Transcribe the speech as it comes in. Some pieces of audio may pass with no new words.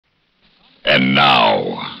And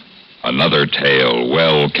now, another tale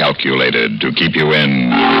well calculated to keep you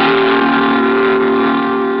in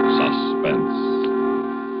suspense.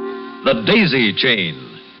 The Daisy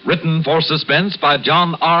Chain, written for Suspense by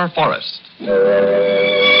John R. Forrest.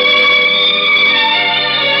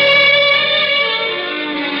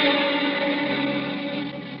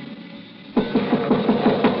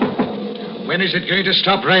 When is it going to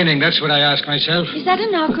stop raining? That's what I ask myself. Is that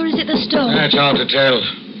a knock or is it the storm? It's hard to tell.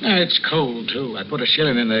 It's cold, too. I put a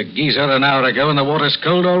shilling in the geyser an hour ago, and the water's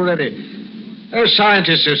cold already. Those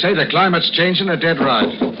scientists who say the climate's changing are dead right.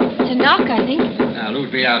 It's a knock, I think. Now,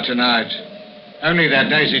 who'd be out tonight? Only that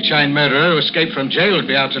daisy chain murderer who escaped from jail would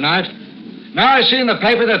be out tonight. Now I see in the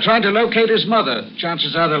paper they're trying to locate his mother.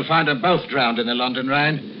 Chances are they'll find them both drowned in the London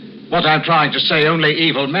rain. What I'm trying to say, only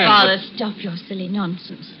evil men... Father, stop your silly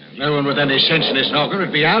nonsense. No one with any sense in his noggin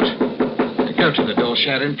would be out. Go to the door,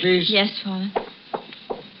 Sharon, please. Yes, Father.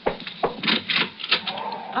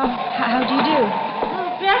 Oh, how do you do?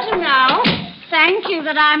 Oh, better now. Thank you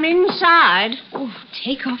that I'm inside. Oh,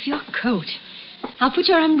 take off your coat. I'll put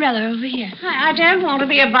your umbrella over here. I don't want to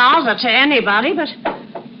be a bother to anybody, but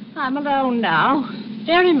I'm alone now.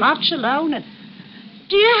 Very much alone. And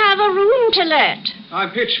do you have a room to let?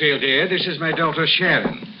 I'm Pitchfield here. This is my daughter,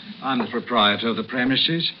 Sharon. I'm the proprietor of the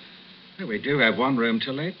premises. Well, we do have one room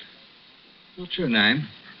to let. What's your name?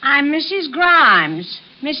 I'm Mrs. Grimes.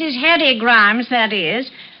 Mrs. Hetty Grimes, that is.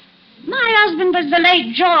 My husband was the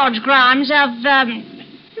late George Grimes of,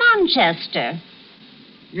 Manchester.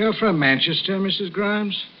 You're from Manchester, Mrs.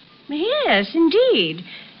 Grimes? Yes, indeed.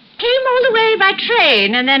 Came all the way by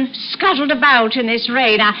train and then scuttled about in this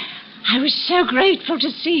rain. I was so grateful to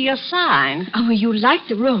see your sign. Oh, well, you like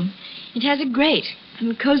the room. It has a grate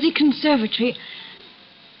and cozy conservatory.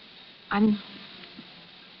 I'm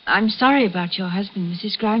sorry about your husband,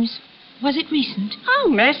 Mrs. Grimes. Was it recent? Oh,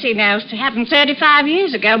 mercy, no. It happened 35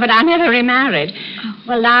 years ago, but I never remarried. Oh.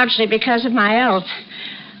 Well, largely because of my health.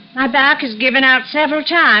 My back has given out several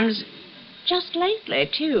times. Just lately,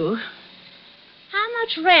 too. How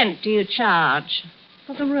much rent do you charge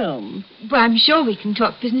for the room? Well, I'm sure we can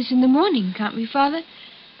talk business in the morning, can't we, Father?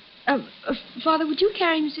 Father, would you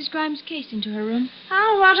carry Mrs. Grimes' case into her room?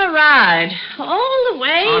 Oh, what a ride. All the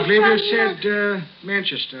way I believe from... you said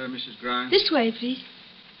Manchester, Mrs. Grimes. This way, please.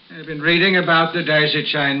 I've been reading about the daisy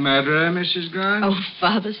chain murderer, Mrs. Grimes. Oh,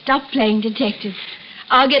 Father, stop playing detective.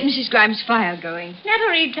 I'll get Mrs. Grimes' file going.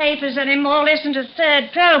 Never read papers anymore. Listen to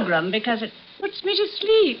third program because it puts me to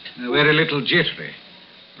sleep. We're a little jittery.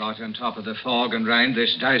 Right on top of the fog and rain,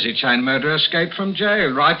 this daisy chain murderer escaped from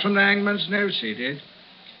jail, right from the hangman's noose, he did.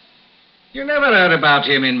 You never heard about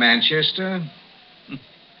him in Manchester?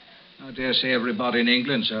 I dare say everybody in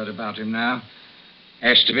England's heard about him now.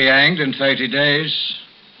 Has to be hanged in 30 days.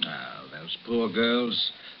 Oh, those poor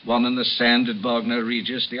girls. One in the sand at Bognor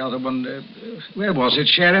Regis, the other one... where was it,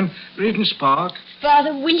 Sharon? Regent's Park.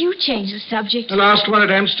 Father, will you change the subject? The last one at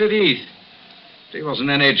Hampstead Heath. He wasn't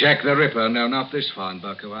any Jack the Ripper. No, not this fine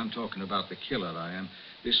bucko. I'm talking about the killer, I am.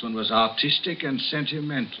 This one was artistic and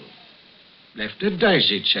sentimental. Left a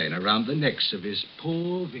daisy chain around the necks of his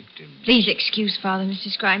poor victims. Please excuse Father,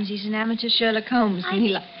 Mrs. Grimes. He's an amateur Sherlock Holmes.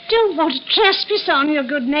 And I don't want to trespass on your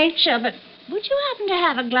good nature, but would you happen to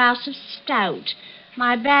have a glass of stout?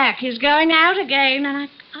 My back is going out again, and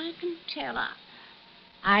I can tell her.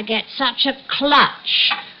 I get such a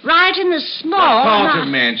clutch. Right in the small... What part of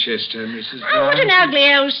Manchester, Mrs. Grimes? Oh, what an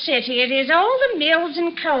ugly old city it is. All the mills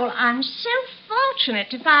and coal. I'm so fortunate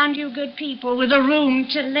to find you good people with a room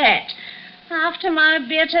to let. After my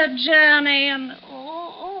bitter journey and...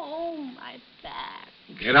 Oh, my back.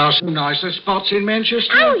 There are some nicer spots in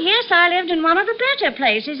Manchester. Oh, yes, I lived in one of the better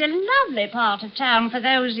places. A lovely part of town for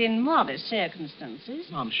those in modest circumstances.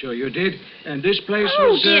 I'm sure you did. And this place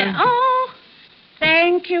Oh, was... dear. Oh,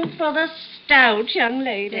 thank you for the stout, young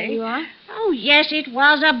lady. There you are. Oh, yes, it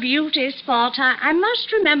was a beauty spot. I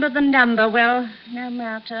must remember the number. Well, no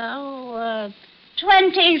matter.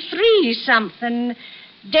 23-something.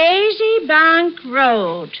 Daisy Bank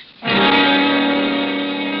Road.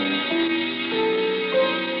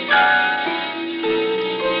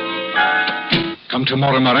 Come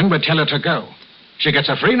tomorrow morning, we'll tell her to go. She gets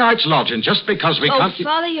a free night's lodging just because we can't...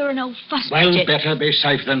 Father, you're an old fuss Well, budget. better be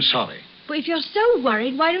safe than sorry. But if you're so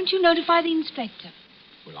worried, why don't you notify the inspector?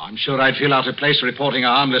 Well, I'm sure I'd feel out of place reporting a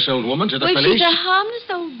harmless old woman to the Well, police. if she's a harmless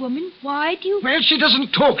old woman, why do you... Well, she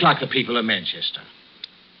doesn't talk like the people of Manchester.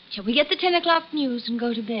 Shall we get the 10 o'clock news and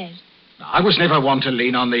go to bed? Now, I was never one to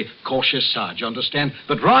lean on the cautious side, you understand?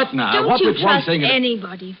 But right now, Don't what you with one trust thing...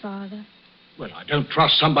 anybody, Father? Well, I don't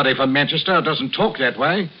trust somebody from Manchester who doesn't talk that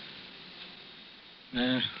way.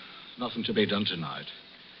 Nothing to be done tonight.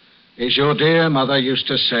 As your dear mother used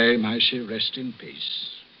to say, may she rest in peace.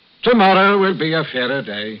 Tomorrow will be a fairer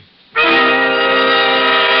day.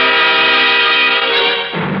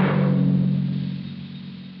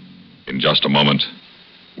 In just a moment,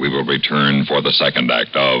 we will return for the second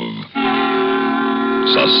act of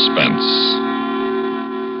Suspense.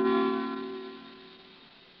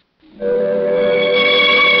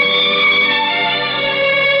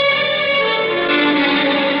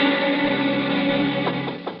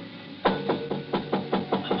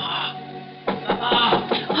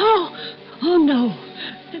 Oh, no.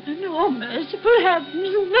 No, merciful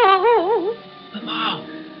heavens, no.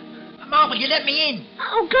 Mama, will you let me in?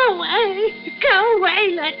 Oh, go away. Go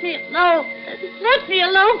away. Let me alone. Let me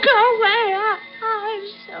alone. Go away. I'm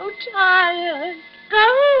so tired. Go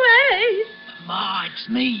away. Mama, it's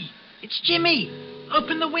me. It's Jimmy.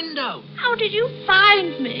 Open the window. How did you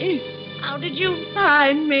find me? How did you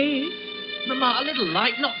find me? Mama, a little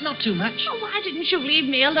light, not too much. Oh, why didn't you leave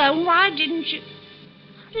me alone? Why didn't you?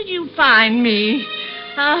 How did you find me?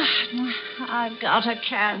 I've got a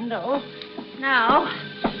candle. Now,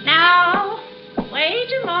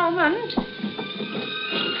 wait a moment.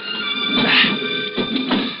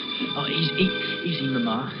 Oh, easy,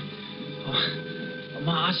 Mama. Oh,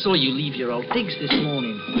 Mama, I saw you leave your old digs this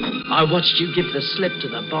morning. I watched you give the slip to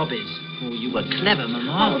the bobbies. Oh, you were clever,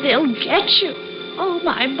 Mama. Oh, they'll get you. Oh,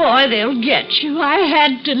 my boy, they'll get you. I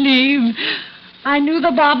had to leave. I knew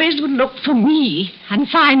the bobbies would look for me and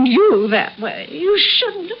find you that way. You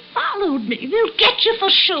shouldn't have followed me. They'll get you for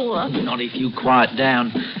sure. Not if you quiet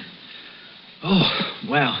down. Oh,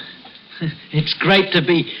 well, it's great to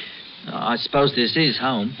be... I suppose this is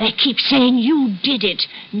home. They keep saying you did it,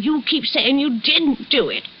 and you keep saying you didn't do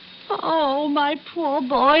it. Oh, my poor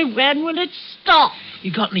boy, when will it stop?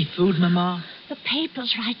 You got any food, Mama? The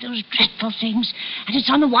papers write those dreadful things, and it's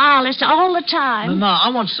on the wireless all the time. Mama, I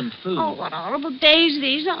want some food. Oh, what horrible days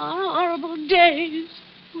these are, horrible days.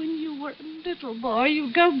 When you were a little boy,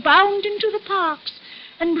 you'd go bounding to the parks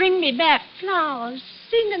and bring me back flowers,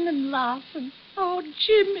 singing and laughing. Oh,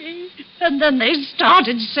 Jimmy. And then they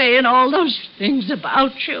started saying all those things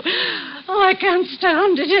about you. Oh, I can't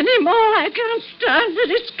stand it anymore. I can't stand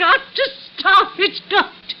it. It's got to stop. It's got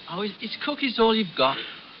to. Oh, is cookies all you've got?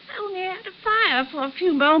 I only had a fire for a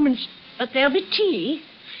few moments, but there'll be tea.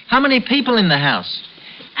 How many people in the house?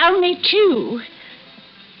 Only two.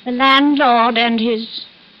 The landlord and his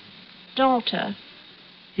daughter.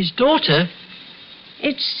 His daughter?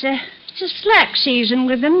 It's a slack season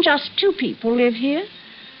with them. Just two people live here.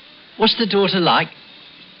 What's the daughter like?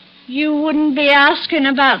 You wouldn't be asking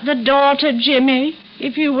about the daughter, Jimmy,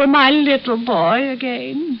 if you were my little boy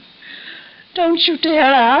again. Don't you dare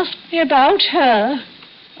ask me about her.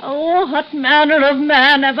 Oh, what manner of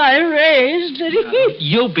man have I raised?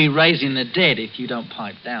 You'll be raising the dead if you don't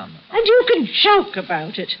pipe down. And you can joke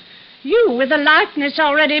about it. You, with a likeness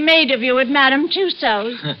already made of you at Madame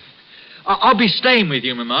Tussaud's. I'll be staying with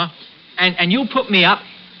you, Mama. And you'll put me up,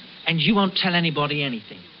 and you won't tell anybody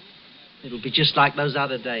anything. It'll be just like those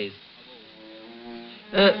other days.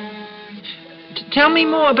 Tell me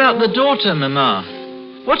more about the daughter,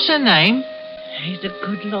 Mama. What's her name? May the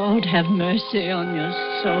good Lord have mercy on your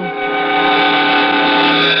soul.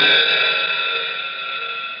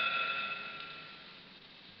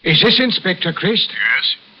 Is this Inspector Christ?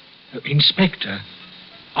 Yes? Inspector,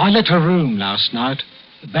 I let a room last night.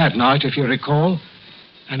 A bad night, if you recall.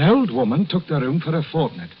 An old woman took the room for a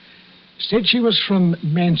fortnight. Said she was from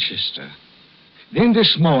Manchester. Then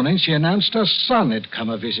this morning she announced her son had come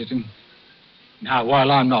a-visiting. Now, while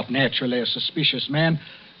I'm not naturally a suspicious man,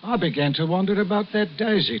 I began to wonder about that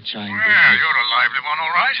daisy chain. Well, you're a lively one, all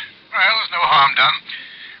right. Well, there's no harm done.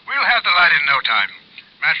 We'll have the light in no time.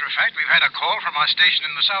 Matter of fact, we've had a call from our station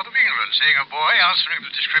in the south of England saying a boy answering the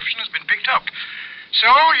description has been picked up. So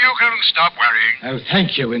you can stop worrying. Oh,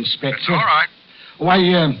 thank you, Inspector. It's all right. Why,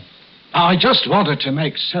 I just wanted to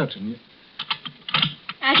make certain.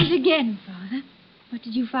 At it again, Father. What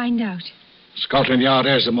did you find out? Scotland Yard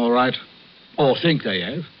has them all right. Or think they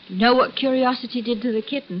have. You know what curiosity did to the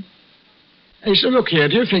kitten? Hey, so look here,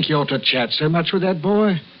 do you think you ought to chat so much with that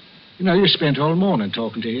boy? You know, you spent all morning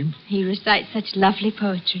talking to him. He recites such lovely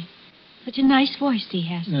poetry. Such a nice voice he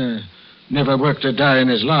has. Never worked a day in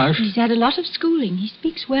his life. He's had a lot of schooling. He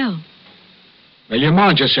speaks well. Well, you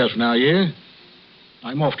mind yourself now, yeah?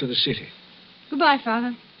 I'm off to the city. Goodbye,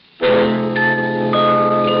 Father.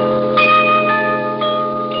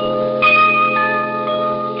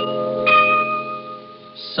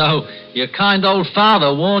 So, your kind old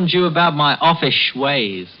father warned you about my offish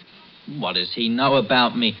ways. What does he know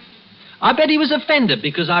about me? I bet he was offended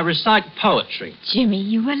because I recite poetry. Jimmy,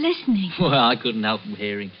 you were listening. Well, I couldn't help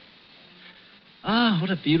hearing. Ah, what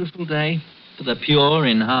a beautiful day for the pure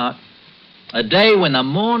in heart. A day when the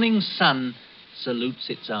morning sun salutes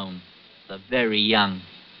its own, the very young.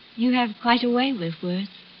 You have quite a way with words.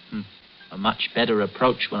 A much better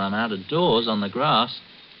approach when I'm out of doors on the grass,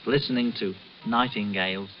 listening to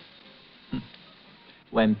nightingales.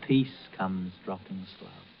 When peace comes dropping slow.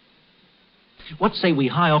 What say we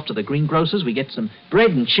hie off to the greengrocer's, we get some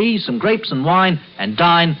bread and cheese, some grapes and wine, and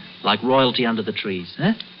dine like royalty under the trees,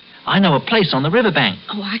 eh? I know a place on the riverbank.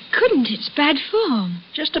 Oh, I couldn't. It's bad form.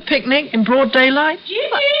 Just a picnic in broad daylight?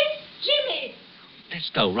 Jimmy!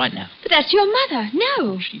 Let's go right now. But that's your mother.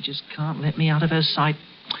 No. She just can't let me out of her sight.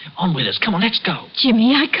 On with us. Come on, let's go.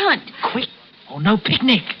 Jimmy, I can't. Quick, or no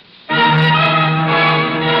picnic.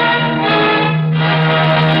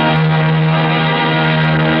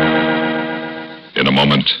 In a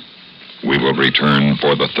moment, we will return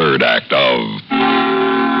for the third act of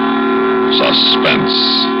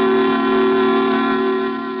Suspense.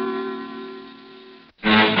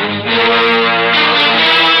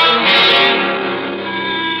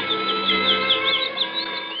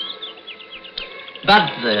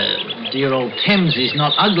 But the dear old Thames is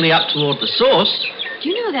not ugly up toward the source. Do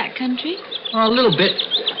you know that country? Oh, a little bit.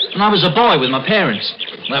 When I was a boy with my parents.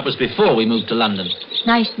 That was before we moved to London.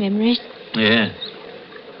 Nice memories. Yeah.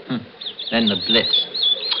 Then the Blitz.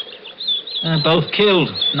 Both killed,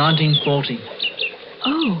 1940.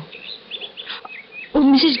 Oh. Well,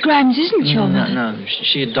 Mrs. Grimes isn't your mother. No,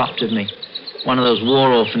 she adopted me. One of those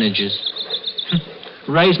war orphanages.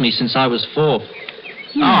 Raised me since I was 4.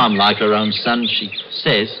 Oh, I'm like her own son, she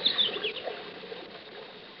says.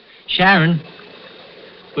 Sharon,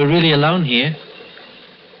 we're really alone here.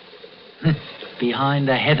 Behind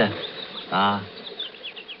a heather. Ah,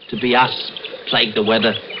 to be us, plague the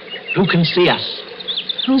weather. Who can see us?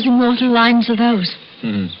 Whose immortal lines are those?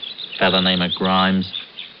 Fella named Grimes.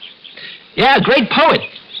 Yeah, a great poet.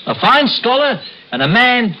 A fine scholar and a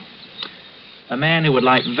man who would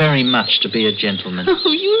like very much to be a gentleman.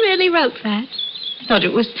 Oh, you really wrote that? I thought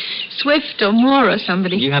it was Swift or Moore or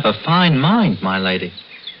somebody. You have a fine mind, my lady.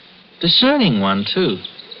 Discerning one, too.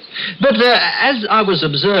 But as I was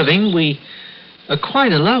observing, we are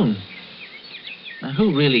quite alone. Now,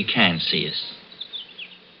 who really can see us?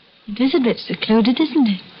 It is a bit secluded, isn't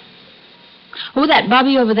it? Oh, that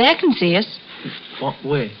Bobby over there can see us. What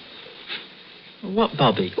way? What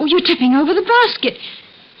Bobby? Oh, you're tipping over the basket.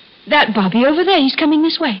 That Bobby over there, he's coming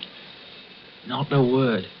this way. Not a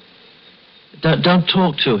word. Don't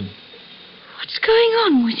talk to him. What's going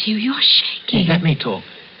on with you? You're shaking. Let me talk.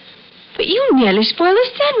 But you nearly spoiled the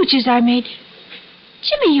sandwiches I made.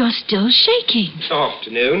 Jimmy, you're still shaking.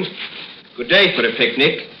 Afternoon. Good day for a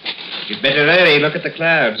picnic. You'd better hurry. Look at the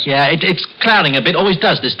clouds. Yeah, it's clouding a bit. Always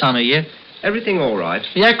does this time of year. Everything all right?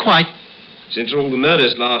 Yeah, quite. Since all the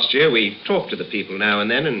murders last year, we talk to the people now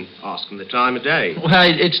and then and ask them the time of day. Well,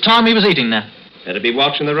 it's time he was eating now. Better be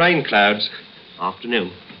watching the rain clouds.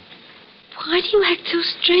 Afternoon. Why do you act so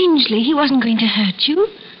strangely? He wasn't going to hurt you.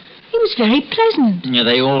 He was very pleasant. Yeah,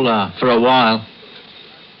 they all are, for a while.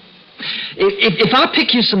 If I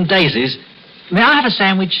pick you some daisies, may I have a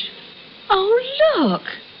sandwich? Oh, look.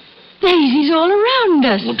 Daisies all around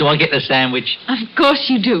us. Well, do I get the sandwich? Of course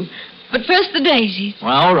you do. But first the daisies.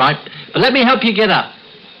 Well, all right. But let me help you get up.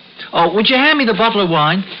 Oh, would you hand me the bottle of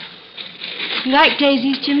wine? You like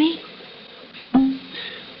daisies, Jimmy?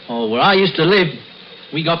 Oh, where I used to live,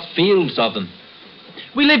 we got fields of them.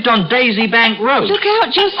 We lived on Daisy Bank Road. Look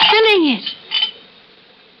out, you're spilling it.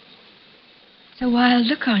 It's a wild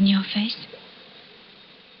look on your face.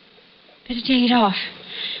 Better take it off.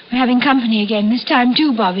 We're having company again. This time,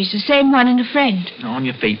 2 Bobbies, the same one and a friend. On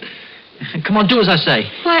your feet. Come on, do as I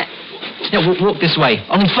say. What? Yeah, walk this way.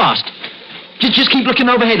 Only fast. Just keep looking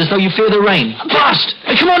overhead as though you fear the rain. Fast!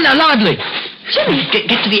 Hey, come on now, lively. Jimmy.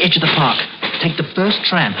 Get to the edge of the park. Take the first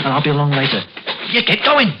tram, and I'll be along later. Yeah, get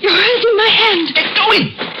going. You're holding my hand. Get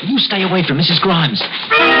going. You stay away from Mrs. Grimes.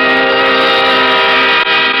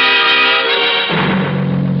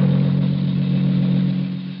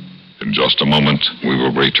 In just a moment, we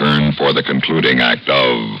will return for the concluding act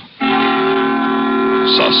of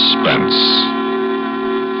Suspense.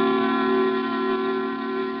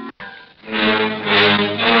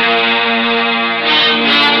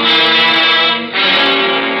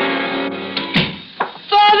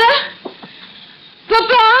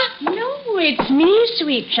 It's me,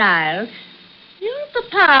 sweet child. Your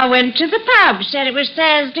papa went to the pub, said it was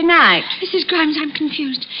Thursday night. Mrs. Grimes, I'm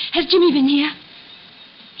confused. Has Jimmy been here?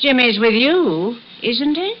 Jimmy's with you,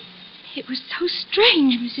 isn't he? It was so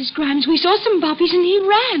strange, Mrs. Grimes. We saw some bobbies and he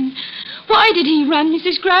ran. Why did he run,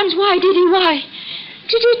 Mrs. Grimes? Why did he? Why?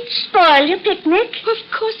 Did it spoil your picnic? Of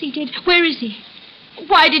course he did. Where is he?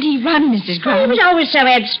 Why did he run, Mrs. He Grimes? was always so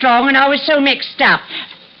headstrong and always so mixed up.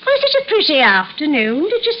 Was it a pretty afternoon?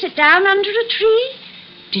 Did you sit down under a tree?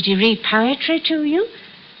 Did he read poetry to you?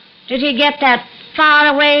 Did he get that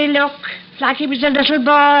faraway look, like he was a little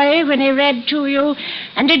boy when he read to you?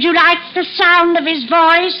 And did you like the sound of his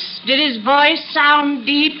voice? Did his voice sound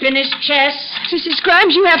deep in his chest? Mrs.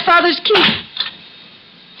 Grimes, you have Father's key.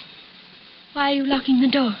 Why are you locking the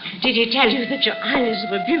door? Did he tell you that your eyes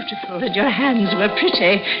were beautiful and your hands were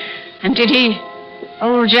pretty? And did he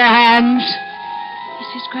hold your hands?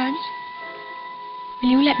 Mrs. Grimes, will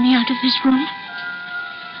you let me out of this room?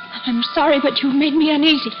 I'm sorry, but you've made me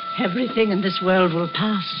uneasy. Everything in this world will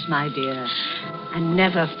pass, my dear. And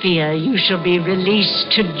never fear, you shall be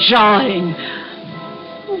released to join.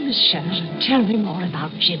 Oh, Miss Sheridan, tell me more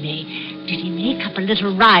about Jimmy. Did he make up a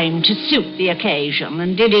little rhyme to suit the occasion?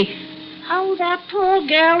 And did he... Oh, that poor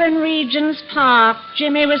girl in Regent's Park.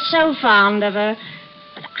 Jimmy was so fond of her.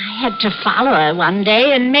 But I had to follow her one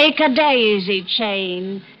day and make a daisy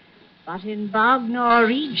chain. But in Bognor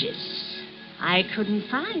Regis, I couldn't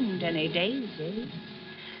find any daisies.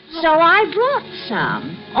 So I brought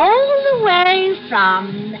some, all the way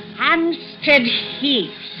from Hampstead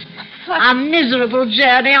Heath. A miserable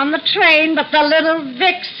journey on the train, but the little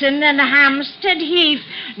vixen in Hampstead Heath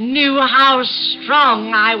knew how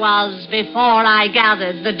strong I was before I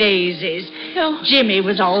gathered the daisies. Oh. Jimmy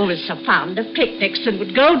was always so fond of picnics and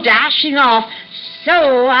would go dashing off.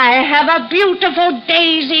 So I have a beautiful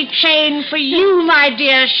daisy chain for you, my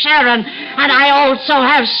dear Sharon. And I also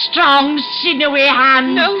have strong, sinewy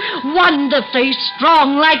hands. No. Wonderfully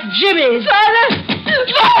strong, like Jimmy's. Father!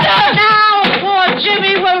 Now poor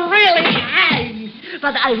Jimmy will really hang.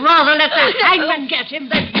 But I'd rather let the hangman get him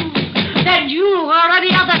than you or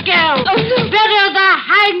any other girl. Oh, no. Better the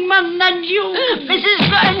hangman than you. Mrs.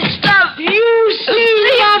 Grimes, stop. You see,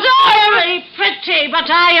 you're very pretty, but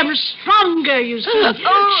I am stronger, you see.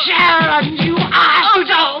 Sharon, you are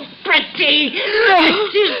so pretty.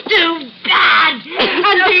 It is too bad.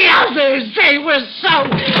 And the others, they were so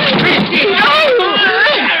pretty.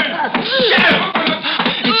 Sharon!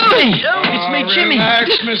 It's me, Jimmy.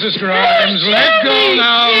 Relax, Mrs. Grimes. Let go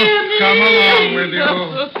now. Jimmy. Come along with you.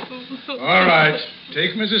 All right.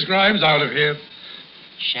 Take Mrs. Grimes out of here.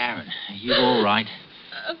 Sharon, are you all right?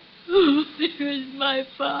 Where is my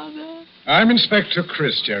father? I'm Inspector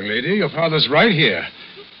Christ, young lady. Your father's right here.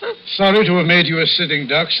 Sorry to have made you a sitting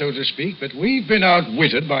duck, so to speak, but we've been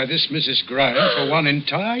outwitted by this Mrs. Grimes for one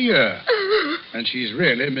entire year. And she's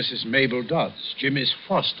really Mrs. Mabel Dodds, Jimmy's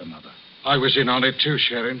foster mother. I was in on it too,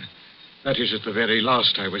 Sharon. That is, at the very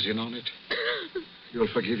last I was in on it. You'll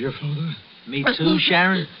forgive your father? Me too,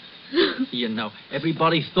 Sharon. You know,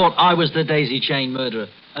 everybody thought I was the daisy chain murderer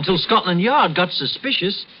until Scotland Yard got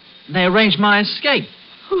suspicious and they arranged my escape.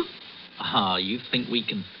 You think we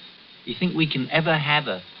can ever have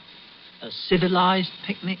a civilized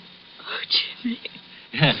picnic? Oh, Jimmy.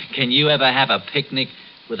 Can you ever have a picnic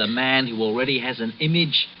with a man who already has an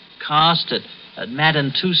image cast at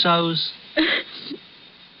Madame Tussauds?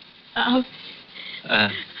 I'll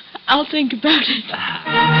think about it.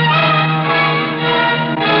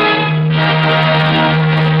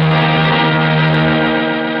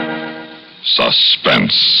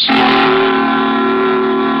 Suspense.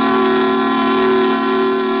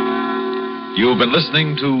 You've been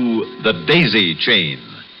listening to The Daisy Chain,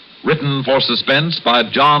 written for Suspense by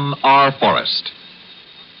John R. Forrest.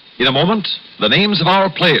 In a moment, the names of our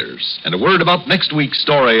players and a word about next week's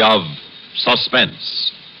story of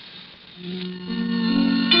Suspense.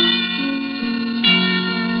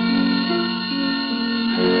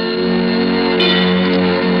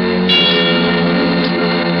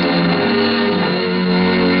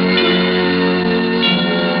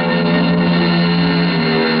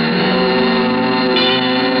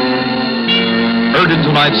 Heard in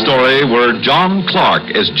tonight's story were John Clark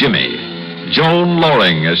as Jimmy, Joan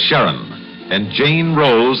Loring as Sharon, and Jane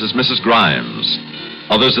Rose as Mrs. Grimes.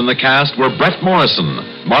 Others in the cast were Brett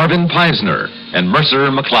Morrison, Marvin Peisner, and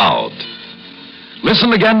Mercer McLeod.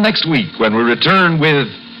 Listen again next week when we return with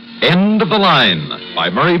End of the Line by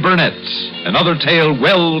Murray Burnett, another tale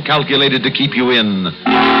well calculated to keep you in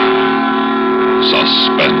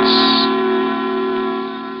suspense.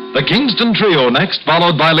 The Kingston Trio next,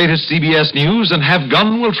 followed by latest CBS News and Have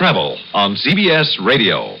Gun Will Travel on CBS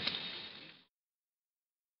Radio.